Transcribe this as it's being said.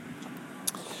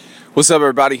What's up,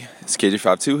 everybody? It's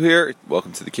kj52 here.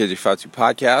 Welcome to the kj52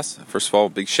 podcast. First of all,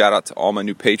 big shout out to all my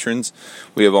new patrons.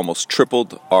 We have almost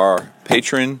tripled our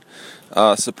patron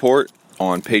support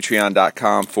on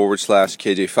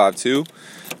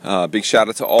patreon.com/kj52. Big shout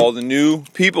out to all the new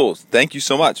people. Thank you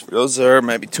so much. For those that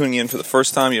might be tuning in for the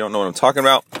first time, you don't know what I'm talking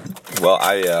about. Well,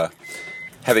 I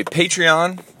have a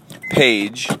Patreon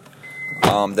page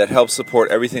that helps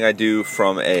support everything I do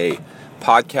from a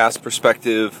podcast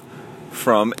perspective,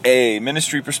 from a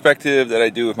ministry perspective that I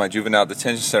do with my juvenile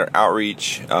detention center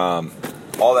outreach,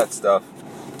 all that stuff.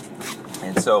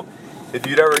 And so if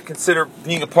you'd ever consider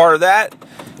being a part of that,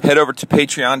 head over to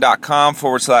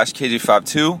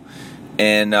patreon.com/kj52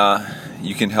 and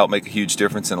you can help make a huge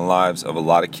difference in the lives of a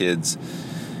lot of kids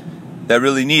that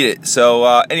really need it. So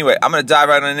anyway, I'm going to dive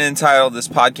right on in. Title of this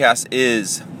podcast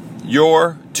is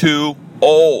 "You're Too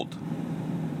Old!"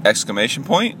 Exclamation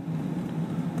point.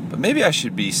 But maybe I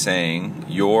should be saying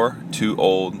 "You're too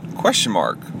old?" question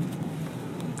mark.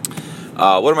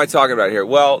 What am I talking about here?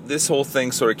 Well, this whole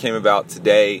thing sort of came about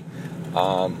today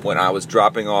when I was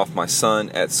dropping off my son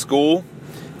at school,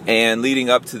 and leading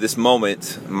up to this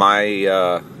moment, me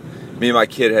and my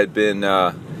kid had been,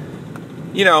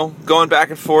 going back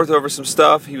and forth over some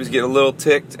stuff. He was getting a little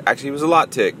ticked. Actually, he was a lot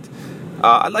ticked.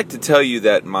 I'd like to tell you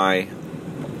that my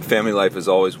family life is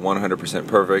always 100%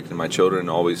 perfect, and my children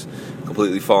always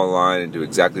completely fall in line and do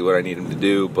exactly what I need them to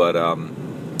do, but I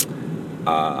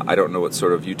don't know what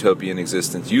sort of utopian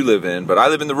existence you live in, but I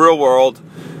live in the real world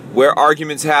where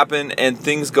arguments happen and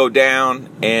things go down,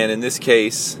 and in this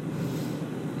case,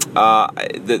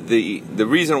 the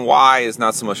reason why is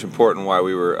not so much important why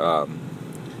we were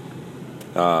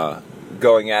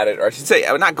going at it, or I should say,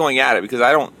 not going at it, because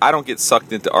I don't get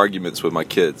sucked into arguments with my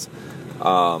kids.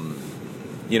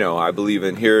 I believe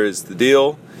in here is the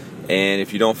deal, and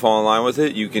if you don't fall in line with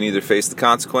it, you can either face the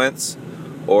consequence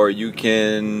or you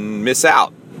can miss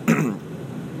out,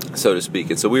 so to speak.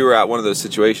 And so we were at one of those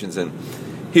situations, and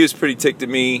he was pretty ticked at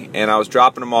me, and I was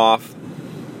dropping him off,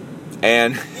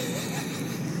 and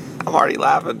I'm already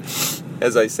laughing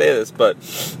as I say this, but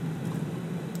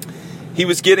he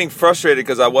was getting frustrated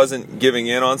because I wasn't giving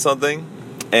in on something,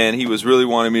 and he was really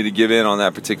wanting me to give in on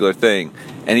that particular thing,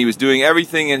 and he was doing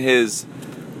everything in his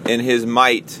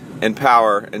might and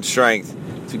power and strength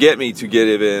to get me to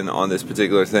give in on this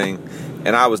particular thing,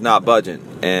 and I was not budging,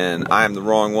 and I am the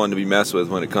wrong one to be messed with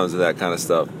when it comes to that kind of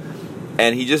stuff.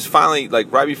 And he just finally,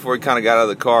 right before he kind of got out of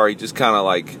the car, he just kind of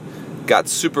got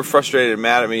super frustrated and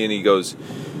mad at me, and he goes,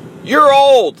 "You're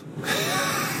old!"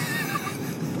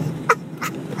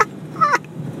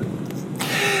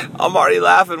 I'm already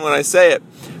laughing when I say it,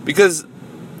 because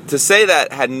to say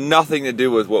that had nothing to do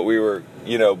with what we were,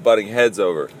 butting heads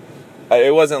over.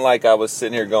 It wasn't like I was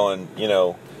sitting here going,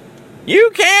 "You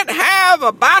can't have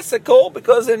a bicycle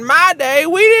because in my day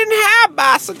we didn't have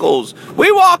bicycles. We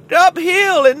walked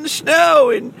uphill in the snow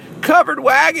in covered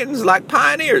wagons like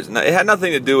pioneers." No, it had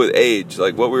nothing to do with age.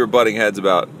 What we were butting heads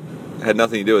about had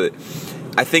nothing to do with it.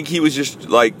 I think he was just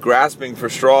grasping for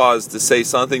straws to say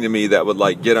something to me that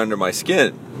would get under my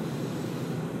skin.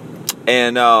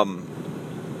 And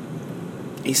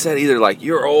he said either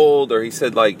 "You're old," or he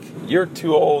said "You're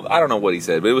too old." I don't know what he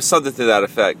said, but it was something to that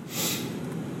effect,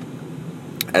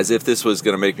 as if this was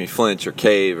going to make me flinch or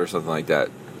cave or something like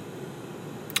that.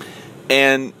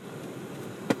 And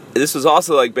this was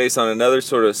also based on another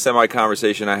sort of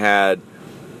semi-conversation I had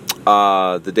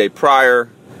the day prior,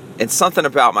 and something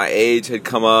about my age had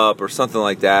come up or something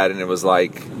like that, and it was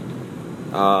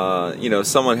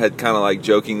someone had kind of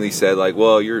jokingly said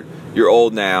 "Well, you're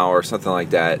old now," or something like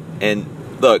that. And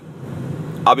look,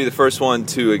 I'll be the first one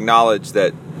to acknowledge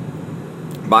that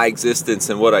my existence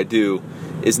and what I do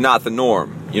is not the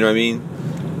norm. You know what I mean?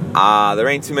 There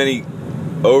ain't too many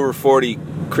over 40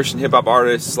 Christian hip-hop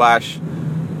artists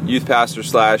 / youth pastor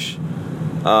 /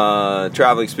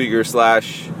 traveling speaker /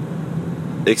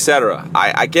 etc.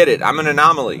 I get it. I'm an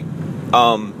anomaly.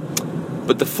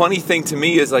 But the funny thing to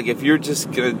me is if you're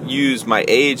just going to use my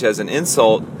age as an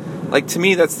insult, to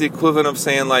me that's the equivalent of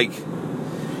saying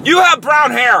 "You have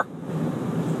brown hair."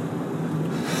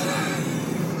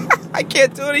 I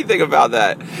can't do anything about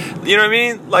that. You know what I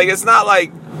mean? It's not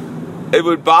it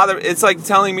would bother. It's like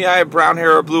telling me I have brown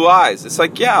hair or blue eyes. It's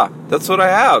yeah, that's what I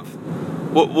have.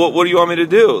 What do you want me to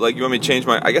do? You want me to change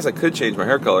my? I guess I could change my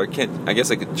hair color. I guess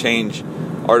I could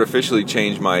artificially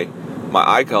change my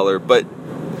eye color. But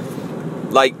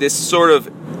this sort of,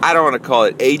 I don't want to call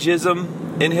it ageism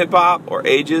in hip hop or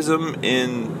ageism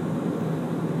in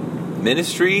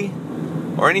ministry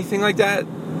or anything like that.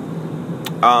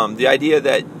 The idea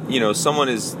that someone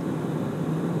is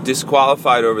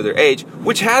disqualified over their age,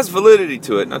 which has validity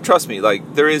to it. Now, trust me,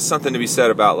 like, there is something to be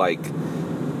said about, like,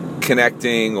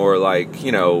 connecting, or, like,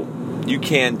 you know, you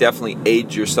can definitely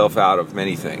age yourself out of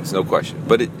many things, no question.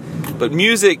 But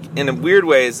music, in a weird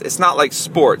way, it's not like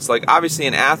sports. Like, obviously,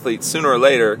 an athlete, sooner or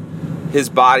later, his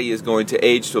body is going to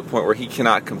age to a point where he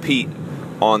cannot compete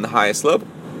on the highest level.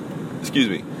 Excuse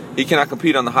me. He cannot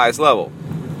compete on the highest level.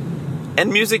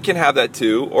 And music can have that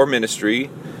too, or ministry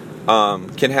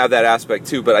can have that aspect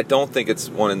too, but I don't think it's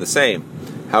one and the same.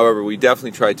 However, we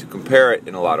definitely try to compare it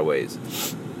in a lot of ways.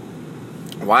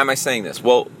 Why am I saying this?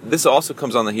 Well, this also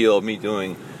comes on the heel of me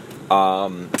doing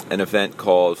an event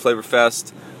called Flavor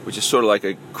Fest, which is sort of like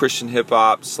a Christian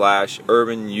hip-hop /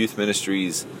 urban youth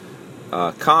ministries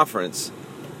conference.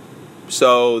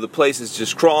 So the place is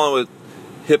just crawling with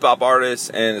hip-hop artists,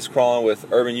 and it's crawling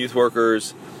with urban youth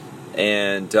workers,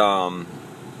 and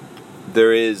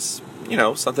there is, you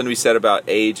know, something to be said about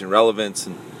age and relevance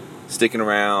and sticking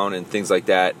around and things like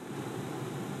that.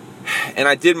 And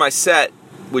I did my set,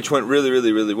 which went really,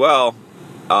 really, really well.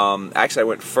 Actually, I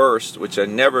went first, which I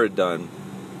never had done.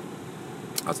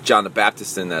 I was John the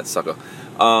Baptist in that sucker.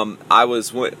 I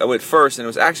went first, and it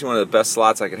was actually one of the best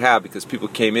slots I could have because people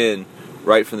came in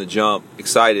right from the jump,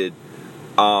 excited.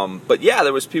 But yeah,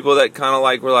 there was people that kind of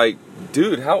like were like,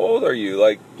 "Dude, how old are you?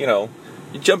 Like, you know,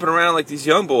 you're jumping around like these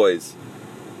young boys."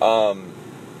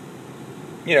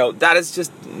 You know, that is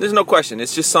just, there's no question.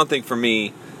 It's just something for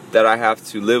me that I have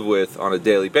to live with on a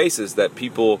daily basis, that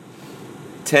people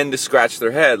tend to scratch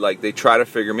their head, like they try to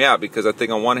figure me out, because I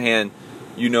think on one hand,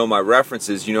 you know my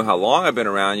references, you know how long I've been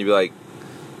around, you'd be like,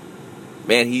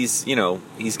 man, he's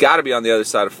got to be on the other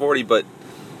side of 40, but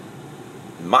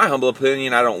in my humble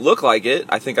opinion, I don't look like it.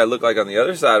 I think I look like on the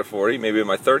other side of 40, maybe in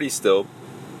my 30s still.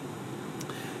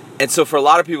 And so for a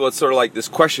lot of people, it's sort of like this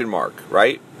question mark,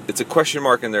 right? It's a question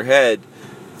mark in their head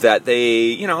that they,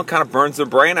 you know, kind of burns their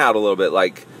brain out a little bit,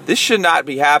 like, this should not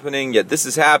be happening, yet this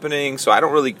is happening, so I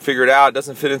don't really figure it out. It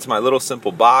doesn't fit into my little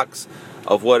simple box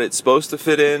of what it's supposed to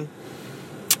fit in.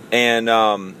 And,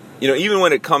 you know, even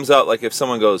when it comes up, like if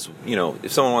someone goes, you know,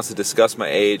 if someone wants to discuss my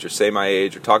age or say my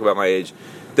age or talk about my age,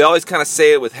 they always kind of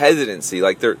say it with hesitancy.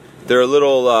 Like they're a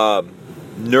little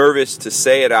nervous to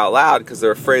say it out loud because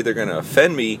they're afraid they're going to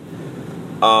offend me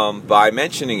by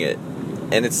mentioning it.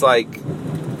 And it's like,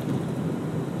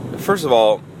 first of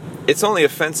all, it's only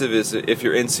offensive if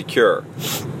you're insecure.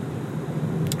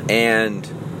 And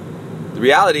the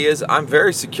reality is, I'm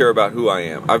very secure about who I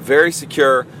am. I'm very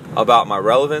secure about my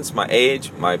relevance, my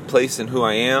age, my place in who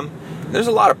I am. And there's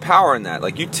a lot of power in that.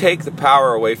 Like, you take the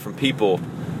power away from people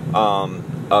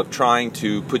of trying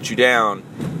to put you down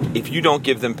if you don't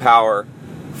give them power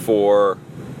for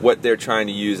what they're trying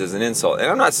to use as an insult. And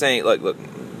I'm not saying, like, look,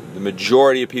 the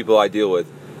majority of people I deal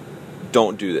with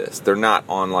don't do this. They're not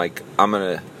on, like, I'm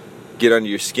going to get under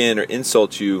your skin or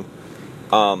insult you.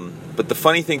 But the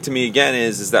funny thing to me, again,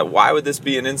 is that why would this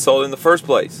be an insult in the first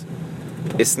place?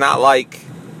 It's not like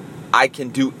I can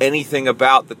do anything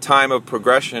about the time of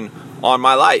progression on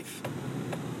my life.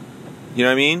 You know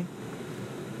what I mean?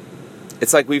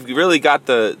 It's like we've really got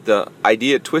the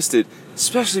idea twisted,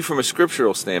 especially from a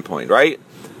scriptural standpoint, right?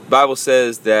 The Bible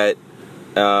says that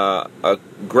a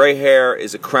gray hair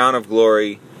is a crown of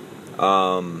glory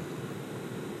to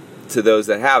those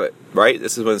that have it, right?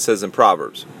 This is what it says in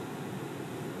Proverbs.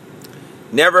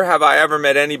 Never have I ever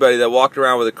met anybody that walked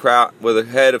around with a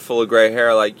head full of gray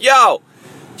hair like, yo,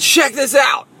 check this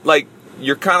out. Like,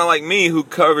 you're kind of like me who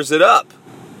covers it up,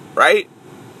 right?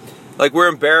 Like, we're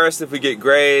embarrassed if we get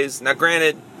grays. Now,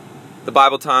 granted, the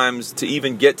Bible times to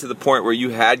even get to the point where you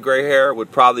had gray hair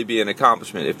would probably be an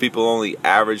accomplishment. If people only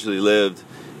averagely lived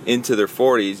into their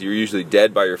 40s, you're usually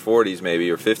dead by your 40s maybe,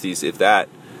 or 50s if that.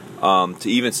 To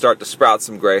even start to sprout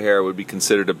some gray hair would be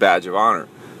considered a badge of honor.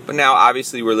 But now,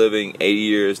 obviously, we're living 80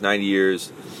 years, 90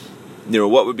 years. You know,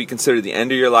 what would be considered the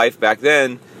end of your life back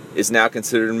then is now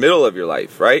considered the middle of your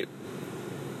life, right?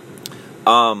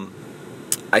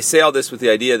 I say all this with the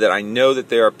idea that I know that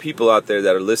there are people out there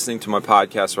that are listening to my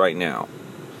podcast right now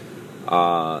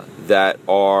that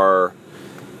are,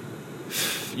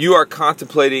 you are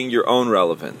contemplating your own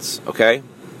relevance, okay?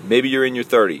 Maybe you're in your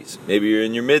 30s. Maybe you're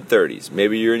in your mid-30s.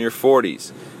 Maybe you're in your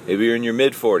 40s. Maybe you're in your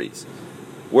mid-40s.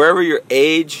 Wherever your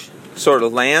age sort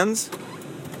of lands,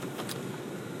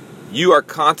 you are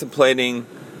contemplating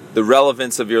the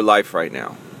relevance of your life right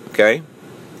now, okay?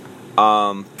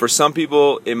 For some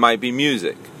people, it might be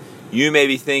music. You may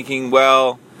be thinking,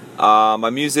 well, my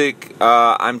music,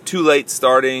 I'm too late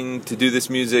starting to do this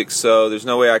music, so there's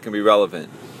no way I can be relevant.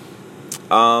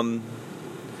 The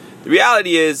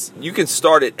reality is, you can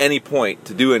start at any point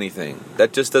to do anything.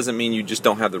 That just doesn't mean you just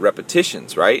don't have the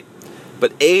repetitions, right?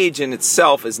 But age in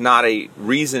itself is not a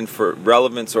reason for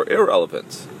relevance or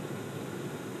irrelevance.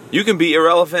 You can be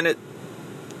irrelevant at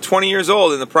 20 years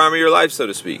old in the prime of your life, so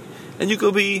to speak. And you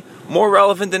could be more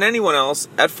relevant than anyone else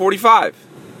at 45.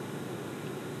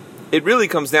 It really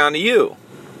comes down to you.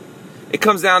 It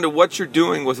comes down to what you're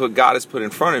doing with what God has put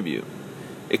in front of you.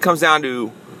 It comes down to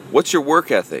what's your work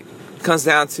ethic. It comes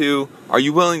down to, are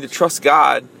you willing to trust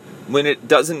God when it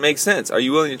doesn't make sense? Are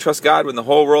you willing to trust God when the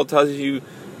whole world tells you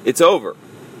it's over?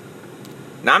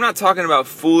 Now, I'm not talking about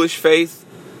foolish faith.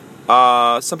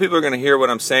 Some people are going to hear what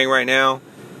I'm saying right now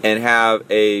and have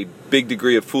a big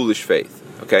degree of foolish faith.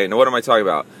 Okay, now what am I talking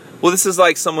about? Well, this is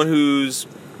like someone who's,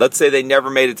 let's say they never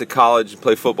made it to college and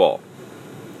play football.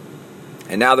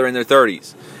 And now they're in their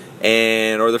 30s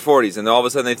or their 40s. And all of a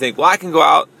sudden they think, well, I can go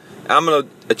out and I'm going to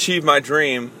achieve my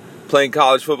dream playing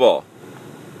college football.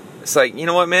 It's like, you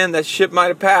know what, man? That ship might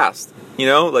have passed.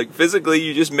 Like physically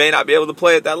you just may not be able to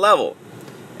play at that level.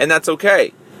 And that's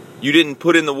okay. You didn't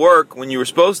put in the work when you were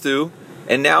supposed to,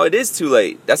 and now it is too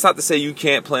late. That's not to say you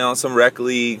can't play on some rec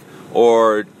league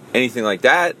or anything like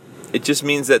that. It just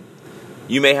means that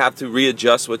you may have to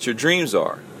readjust what your dreams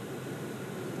are.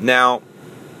 Now,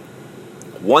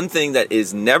 one thing that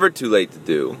is never too late to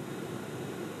do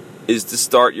is to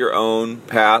start your own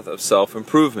path of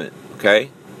self-improvement, okay?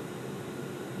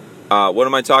 What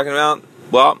am I talking about?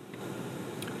 Well,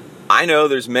 I know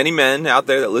there's many men out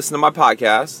there that listen to my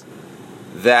podcast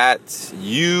that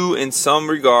you, in some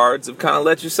regards, have kind of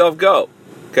let yourself go,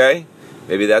 okay?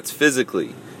 Maybe that's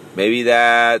physically. Maybe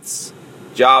that's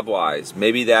job-wise.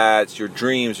 Maybe that's your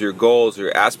dreams, your goals,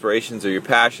 your aspirations, or your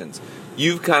passions.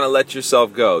 You've kind of let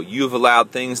yourself go. You've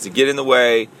allowed things to get in the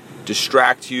way,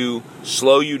 distract you,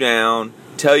 slow you down,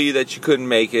 tell you that you couldn't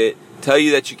make it, tell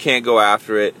you that you can't go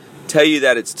after it, tell you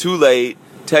that it's too late,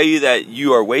 tell you that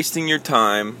you are wasting your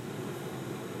time.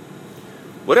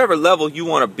 Whatever level you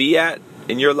want to be at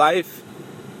in your life,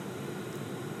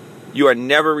 you are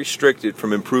never restricted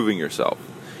from improving yourself.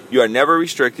 You are never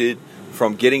restricted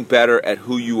from getting better at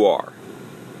who you are.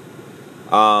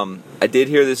 I did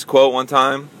hear this quote one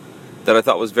time that I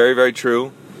thought was very, very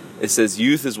true. It says,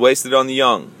 youth is wasted on the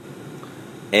young.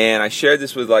 And I shared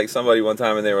this with somebody one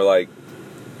time, and they were like,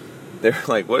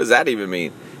 what does that even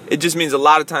mean? It just means a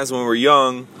lot of times when we're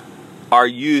young, our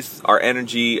youth, our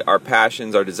energy, our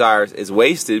passions, our desires is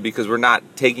wasted because we're not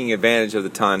taking advantage of the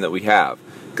time that we have.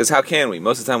 Because how can we?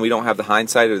 Most of the time we don't have the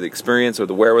hindsight or the experience or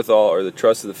the wherewithal or the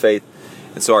trust of the faith.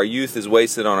 And so our youth is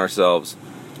wasted on ourselves.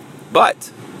 But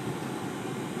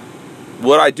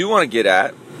what I do want to get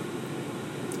at,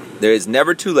 there is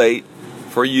never too late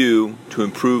for you to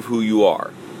improve who you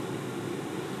are.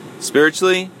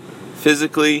 Spiritually,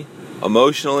 physically,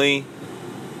 emotionally,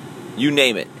 you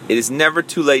name it. It is never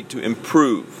too late to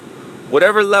improve.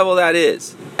 Whatever level that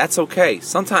is, that's okay.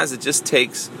 Sometimes it just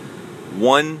takes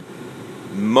one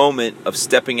moment of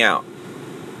stepping out.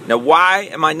 Now, why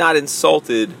am I not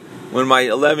insulted when my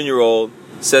 11-year-old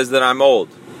says that I'm old?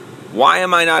 Why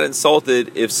am I not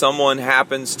insulted if someone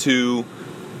happens to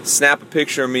snap a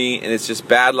picture of me and it's just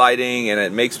bad lighting and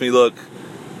it makes me look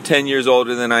 10 years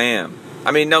older than I am?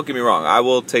 I mean, don't get me wrong. I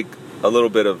will take a little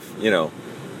bit of,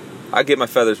 I get my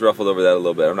feathers ruffled over that a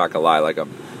little bit. I'm not going to lie,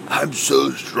 I'm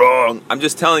so strong. I'm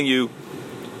just telling you,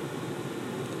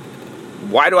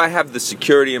 why do I have the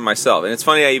security in myself? And it's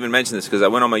funny I even mentioned this because I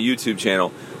went on my YouTube channel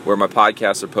where my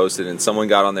podcasts are posted, and someone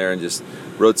got on there and just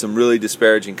wrote some really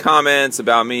disparaging comments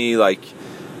about me, like,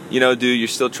 dude, you're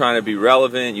still trying to be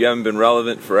relevant. You haven't been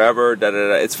relevant forever. Da, da,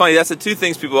 da. It's funny. That's the two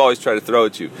things people always try to throw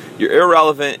at you. You're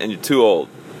irrelevant and you're too old,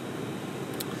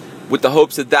 with the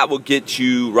hopes that will get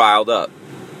you riled up.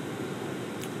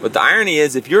 But the irony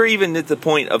is, if you're even at the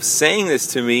point of saying this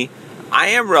to me, I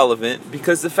am relevant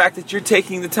because the fact that you're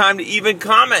taking the time to even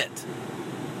comment.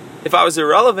 If I was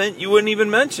irrelevant, you wouldn't even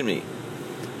mention me.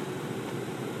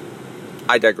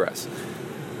 I digress.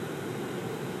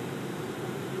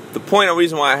 The point and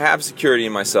reason why I have security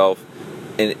in myself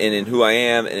and in who I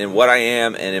am and in what I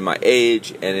am and in my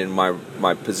age and in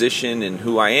my position and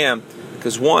who I am,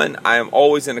 because one, I am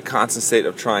always in a constant state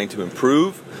of trying to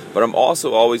improve, but I'm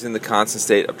also always in the constant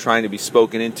state of trying to be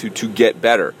spoken into to get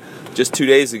better. Just 2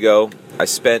 days ago, I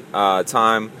spent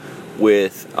time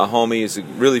with a homie. He's a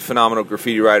really phenomenal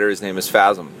graffiti writer. His name is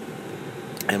Phasm.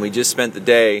 And we just spent the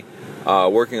day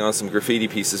working on some graffiti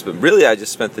pieces, but really I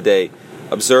just spent the day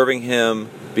observing him,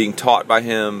 being taught by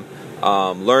him,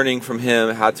 learning from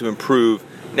him how to improve.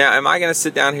 Now, am I going to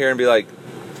sit down here and be like,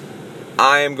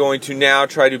 I am going to now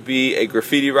try to be a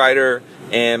graffiti writer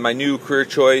and my new career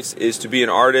choice is to be an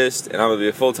artist and I'm going to be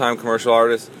a full-time commercial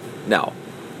artist? No,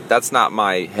 that's not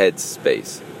my head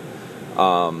space.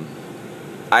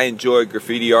 I enjoy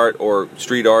graffiti art or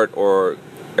street art or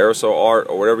aerosol art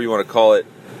or whatever you want to call it,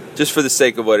 just for the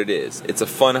sake of what it is. It's a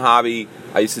fun hobby.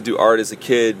 I used to do art as a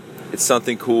kid. It's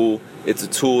something cool. It's a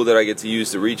tool that I get to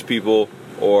use to reach people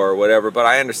or whatever, but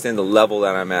I understand the level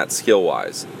that I'm at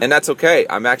skill-wise. And that's okay.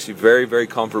 I'm actually very, very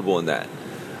comfortable in that.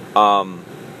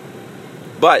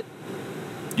 But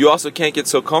you also can't get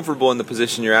so comfortable in the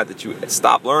position you're at that you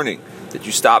stop learning, that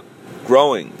you stop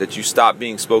growing, that you stop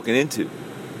being spoken into.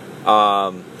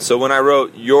 So when I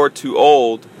wrote "You're too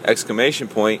old!" exclamation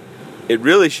point, it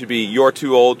really should be "You're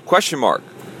too old?" question mark,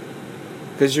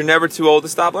 because you're never too old to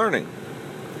stop learning.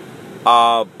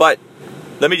 But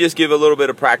let me just give a little bit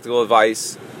of practical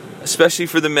advice, especially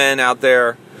for the men out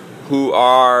there who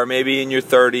are maybe in your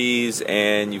 30s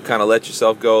and you kind of let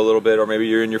yourself go a little bit, or maybe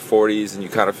you're in your 40s and you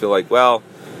kind of feel like, well,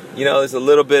 you know, there's a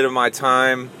little bit of my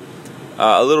time,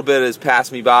 a little bit has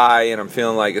passed me by, and I'm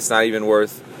feeling like it's not even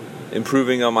worth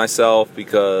improving on myself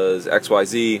because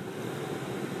XYZ.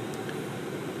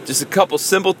 Just a couple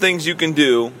simple things you can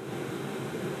do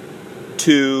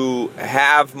to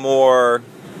have more,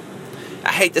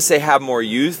 I hate to say have more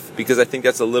youth, because I think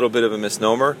that's a little bit of a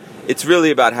misnomer. It's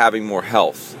really about having more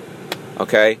health,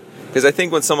 okay? Because I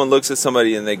think when someone looks at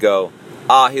somebody and they go,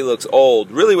 ah, he looks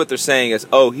old, really what they're saying is,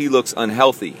 oh, he looks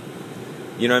unhealthy.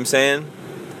 You know what I'm saying?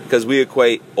 Because we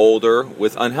equate older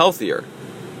with unhealthier.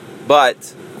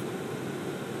 But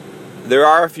there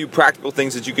are a few practical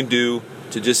things that you can do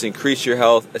to just increase your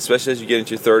health, especially as you get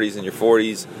into your 30s and your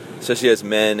 40s, especially as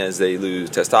men, as they lose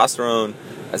testosterone,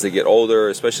 as they get older,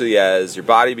 especially as your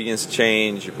body begins to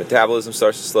change, your metabolism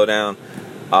starts to slow down.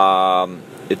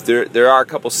 If there are a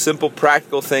couple simple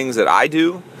practical things that I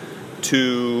do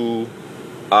to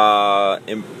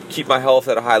keep my health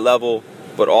at a high level,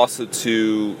 but also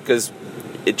to, because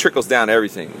it trickles down to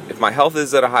everything. If my health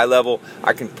is at a high level,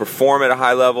 I can perform at a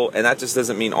high level, and that just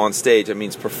doesn't mean on stage. It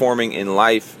means performing in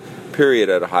life, period,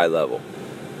 at a high level.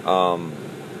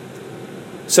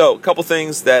 So a couple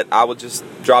things that I will just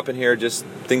drop in here, just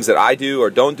things that I do or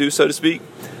don't do, so to speak.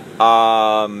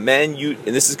 Men, and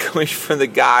this is coming from the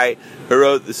guy who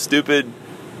wrote the stupid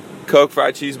Coke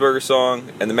Fried Cheeseburger song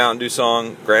and the Mountain Dew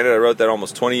song. Granted, I wrote that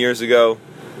almost 20 years ago.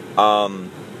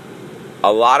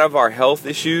 A lot of our health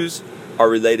issues are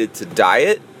related to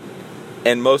diet,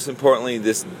 and most importantly,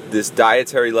 this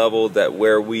dietary level that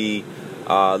where we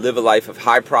live a life of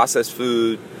high processed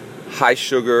food, high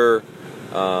sugar,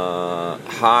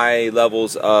 high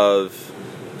levels of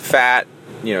fat,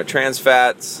 trans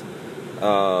fats,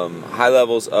 high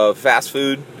levels of fast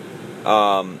food.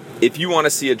 If you want to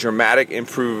see a dramatic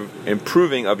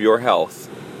improving of your health,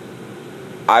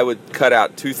 I would cut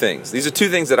out two things. These are two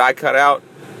things that I cut out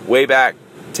way back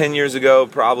 10 years ago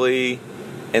probably,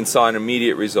 and saw an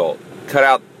immediate result. Cut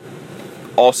out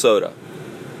all soda.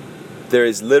 There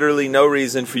is literally no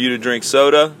reason for you to drink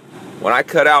soda. When I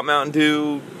cut out Mountain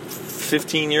Dew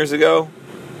 15 years ago,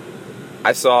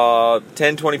 I saw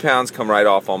 10, 20 pounds come right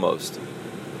off almost.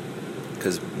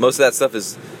 Because most of that stuff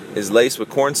is laced with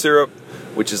corn syrup,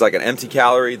 which is like an empty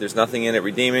calorie. There's nothing in it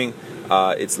redeeming.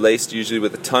 It's laced usually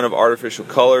with a ton of artificial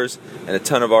colors and a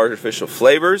ton of artificial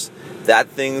flavors. That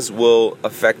things will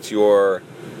affect your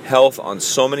health on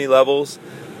so many levels,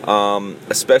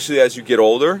 especially as you get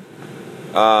older.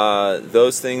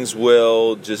 Those things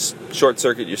will just short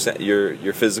circuit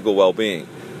your physical well-being.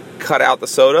 Cut out the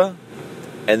soda,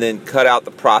 and then cut out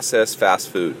the processed fast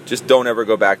food. Just don't ever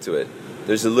go back to it.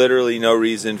 There's literally no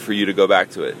reason for you to go back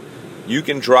to it. You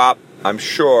can drop, I'm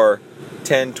sure,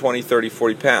 10, 20, 30,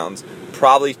 40 pounds,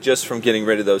 probably just from getting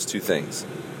rid of those two things.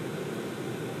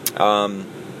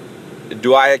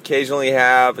 Do I occasionally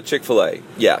have a Chick-fil-A?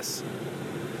 Yes.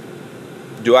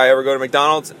 Do I ever go to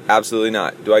McDonald's? Absolutely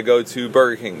not. Do I go to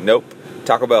Burger King? Nope.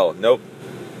 Taco Bell? Nope.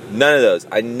 None of those.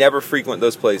 I never frequent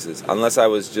those places unless I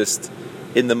was just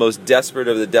in the most desperate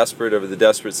of the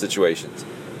desperate situations.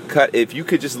 If you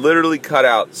could just literally cut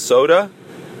out soda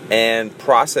and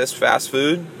processed fast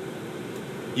food,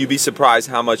 you'd be surprised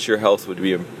how much your health would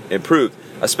be improved,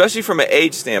 especially from an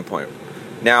age standpoint.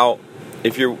 Now,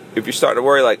 if you're starting to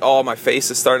worry like, oh, my face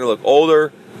is starting to look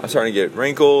older, I'm starting to get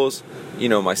wrinkles,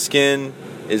 my skin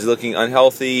is looking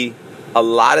unhealthy, a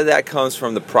lot of that comes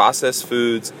from the processed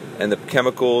foods and the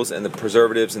chemicals and the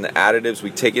preservatives and the additives.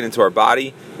 We take it into our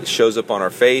body. It shows up on our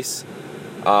face.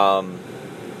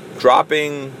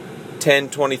 Dropping 10,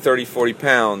 20, 30, 40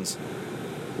 pounds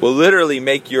will literally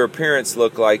make your appearance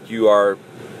look like you are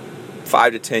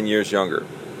 5 to 10 years younger.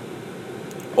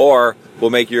 Or will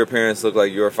make your appearance look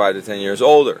like you're 5 to 10 years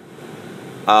older.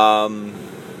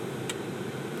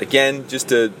 Again, just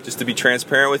to be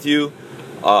transparent with you,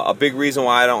 a big reason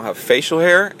why I don't have facial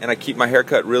hair and I keep my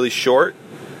haircut really short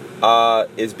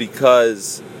is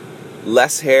because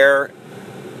less hair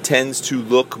tends to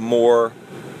look more,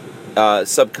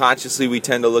 subconsciously we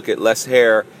tend to look at less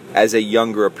hair as a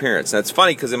younger appearance. And it's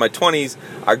funny because in my 20s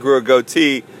I grew a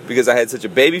goatee because I had such a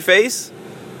baby face.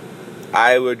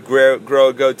 I would grow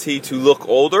a goatee to look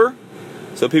older,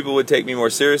 so people would take me more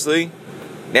seriously.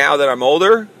 Now that I'm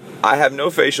older, I have no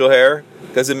facial hair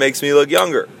because it makes me look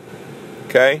younger.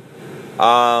 Okay?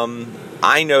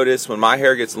 I notice when my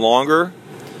hair gets longer,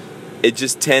 it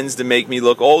just tends to make me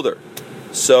look older.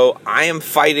 So I am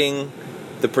fighting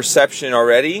the perception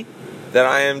already that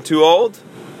I am too old.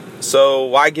 So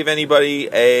why give anybody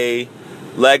a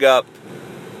leg up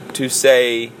to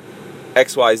say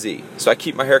XYZ? So I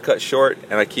keep my hair cut short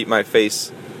and I keep my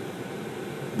face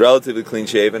relatively clean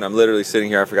shaven. I'm literally sitting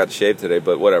here, I forgot to shave today,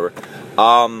 but whatever.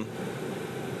 Part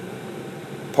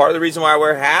of the reason why I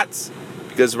wear hats,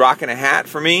 because rocking a hat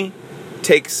for me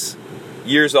takes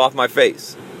years off my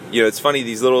face. You know, it's funny,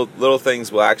 these little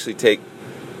things will actually take,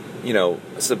 you know,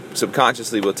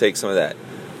 subconsciously will take some of that.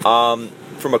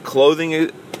 From a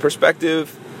clothing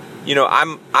perspective, you know,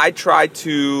 I try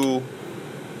to,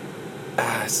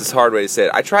 this is a hard way to say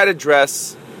it, I try to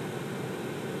dress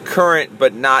current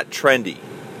but not trendy.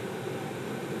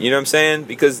 You know what I'm saying?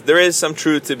 Because there is some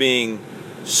truth to being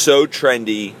so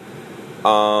trendy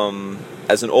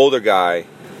as an older guy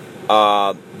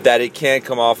that it can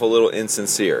come off a little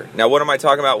insincere. Now, what am I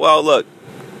talking about? Well, look,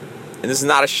 and this is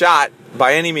not a shot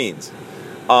by any means,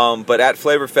 but at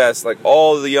Flavor Fest, like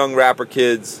all the young rapper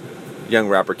kids,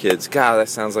 God, that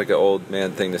sounds like an old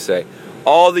man thing to say.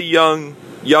 All the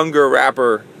younger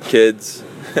rapper kids,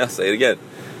 I'll say it again,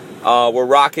 were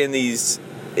rocking these.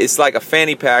 It's like a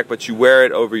fanny pack, but you wear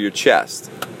it over your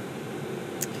chest.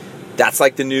 That's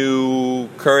like the new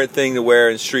current thing to wear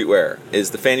in streetwear,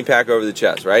 is the fanny pack over the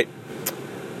chest, right?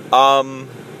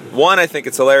 One, I think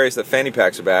it's hilarious that fanny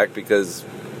packs are back, because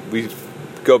we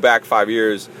go back 5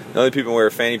 years, the only people who wear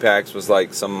fanny packs was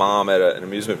like some mom at an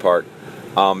amusement park.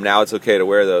 Now it's okay to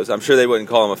wear those. I'm sure they wouldn't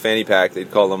call them a fanny pack,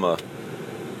 they'd call them I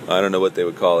don't know what they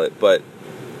would call it, but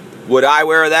would I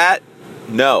wear that?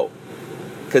 No.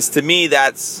 Because to me,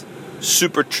 that's a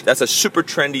super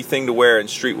trendy thing to wear in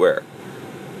streetwear.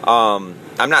 I'm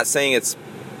not saying it's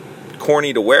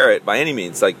corny to wear it by any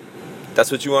means. Like, that's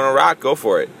what you want to rock, go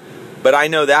for it. But I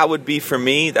know that would be, for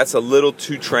me, that's a little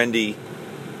too trendy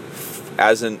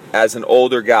as an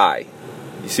older guy.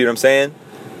 You see what I'm saying?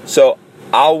 So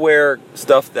I'll wear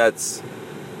stuff that's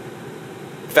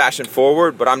fashion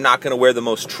forward, but I'm not going to wear the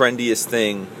most trendiest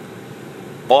thing.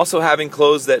 Also, having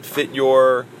clothes that fit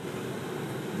your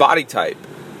body type.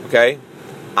 Okay,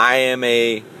 I am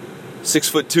a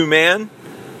 6'2" man.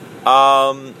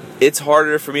 It's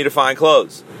harder for me to find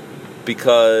clothes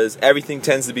because everything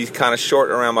tends to be kind of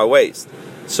short around my waist.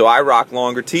 So I rock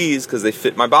longer tees because they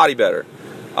fit my body better.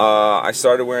 I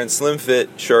started wearing slim fit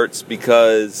shirts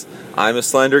because I'm a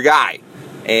slender guy,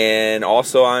 and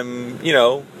also I'm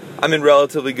in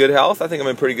relatively good health. I think I'm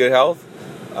in pretty good health,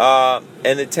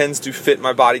 and it tends to fit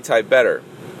my body type better.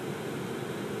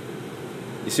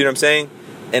 You see what I'm saying?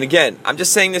 And again, I'm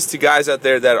just saying this to guys out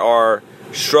there that are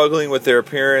struggling with their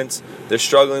appearance. They're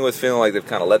struggling with feeling like they've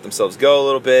kind of let themselves go a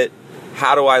little bit.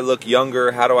 How do I look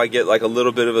younger? How do I get like a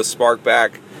little bit of a spark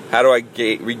back? How do I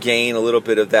regain a little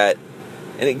bit of that?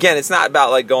 And again, it's not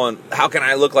about like going, how can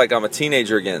I look like I'm a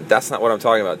teenager again? That's not what I'm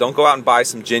talking about. Don't go out and buy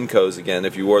some Jinkos again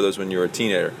if you wore those when you were a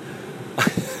teenager.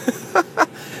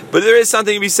 But there is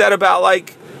something to be said about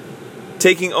like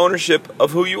taking ownership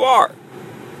of who you are,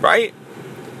 right?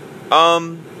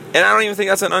 And I don't even think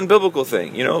that's an unbiblical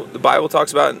thing. You know, the Bible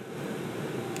talks about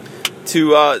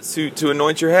to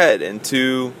anoint your head and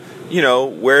to, you know,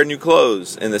 wear new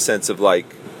clothes, in the sense of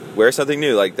like wear something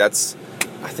new. Like I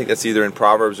think that's either in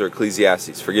Proverbs or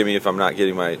Ecclesiastes. Forgive me if I'm not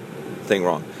getting my thing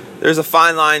wrong. There's a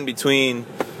fine line between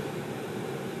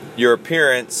your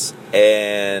appearance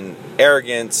and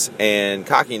arrogance and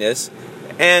cockiness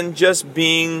and just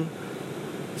being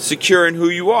secure in who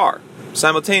you are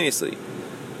simultaneously.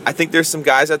 I think there's some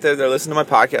guys out there that are listening to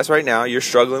my podcast right now. You're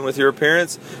struggling with your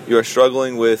appearance. You are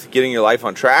struggling with getting your life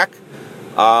on track.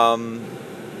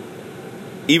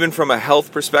 Even from a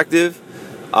health perspective,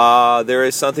 there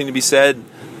is something to be said.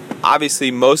 Obviously,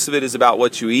 most of it is about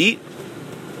what you eat,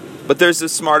 but there's a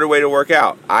smarter way to work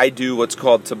out. I do what's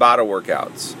called Tabata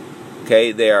workouts.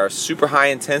 Okay, they are super high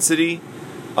intensity,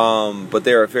 but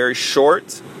they are very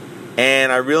short,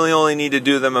 and I really only need to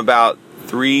do them about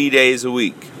 3 days a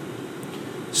week.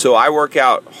 So I work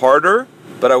out harder,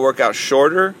 but I work out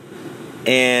shorter,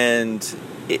 and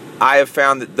I have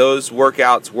found that those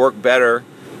workouts work better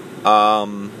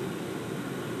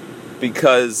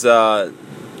because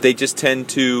they just tend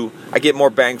to, I get more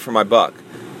bang for my buck.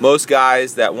 Most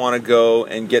guys that want to go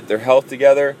and get their health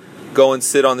together go and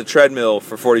sit on the treadmill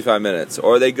for 45 minutes,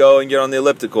 or they go and get on the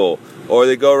elliptical, or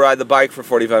they go ride the bike for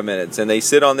 45 minutes, and they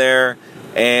sit on there,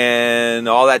 and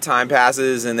all that time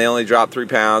passes, and they only drop 3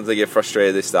 pounds, they get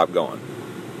frustrated, they stop going.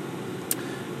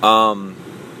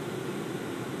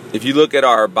 If you look at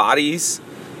our bodies,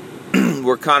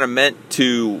 we're kind of meant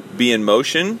to be in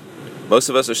motion. Most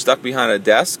of us are stuck behind a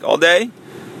desk all day.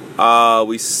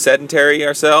 We sedentary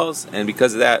ourselves, and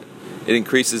because of that, it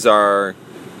increases our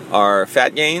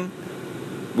fat gain.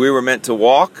 We were meant to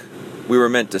walk, we were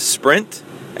meant to sprint,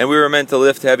 and we were meant to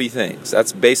lift heavy things.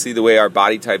 That's basically the way our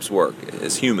body types work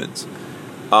as humans.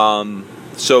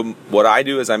 So what I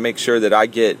do is I make sure that I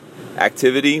get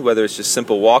activity, whether it's just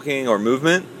simple walking or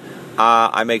movement.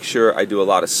 I make sure I do a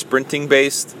lot of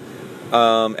sprinting-based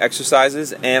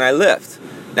exercises, and I lift.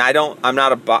 Now I'm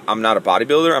not a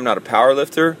bodybuilder. I'm not a power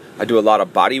lifter. I do a lot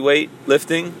of body weight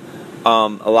lifting. A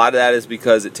lot of that is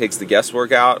because it takes the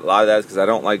guesswork out. A lot of that is because I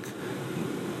don't like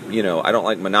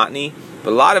monotony.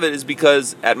 But a lot of it is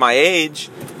because at my age,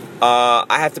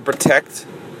 I have to protect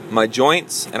my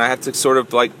joints, and I have to sort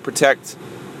of like protect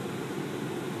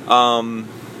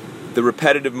the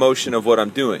repetitive motion of what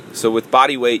I'm doing. So with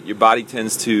body weight, your body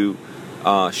tends to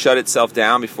shut itself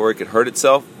down before it could hurt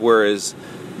itself, whereas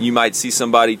you might see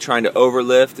somebody trying to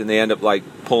overlift and they end up like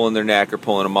pulling their neck or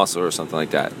pulling a muscle or something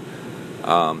like that.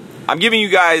 I'm giving you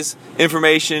guys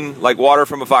information like water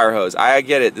from a fire hose. I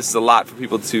get it. This is a lot for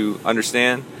people to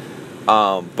understand.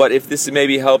 But if this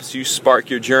maybe helps you spark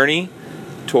your journey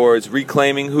towards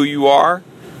reclaiming who you are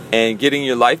and getting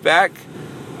your life back,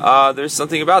 there's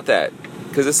something about that.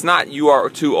 Because it's not "you are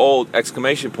too old!" ! It's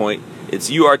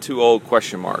 "you are too old!" ?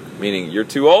 Meaning you're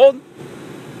too old.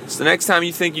 So the next time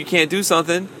you think you can't do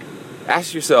something,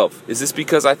 ask yourself, is this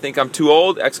because I think I'm too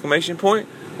old! ? Or is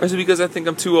it because I think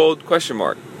I'm too old ?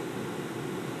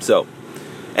 So,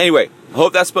 anyway, I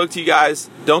hope that spoke to you guys.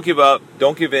 Don't give up.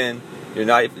 Don't give in.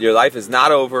 Your life is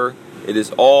not over. It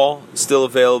is all still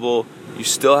available. You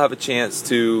still have a chance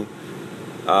to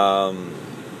go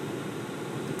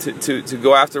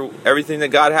after everything that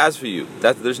God has for you.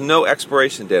 There's no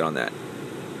expiration date on that.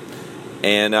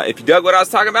 And if you dug what I was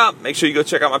talking about, make sure you go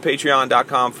check out my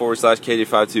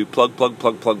patreon.com/kj52. Plug.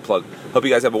 Hope you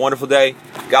guys have a wonderful day.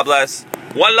 God bless.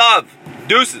 One love.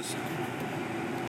 Deuces.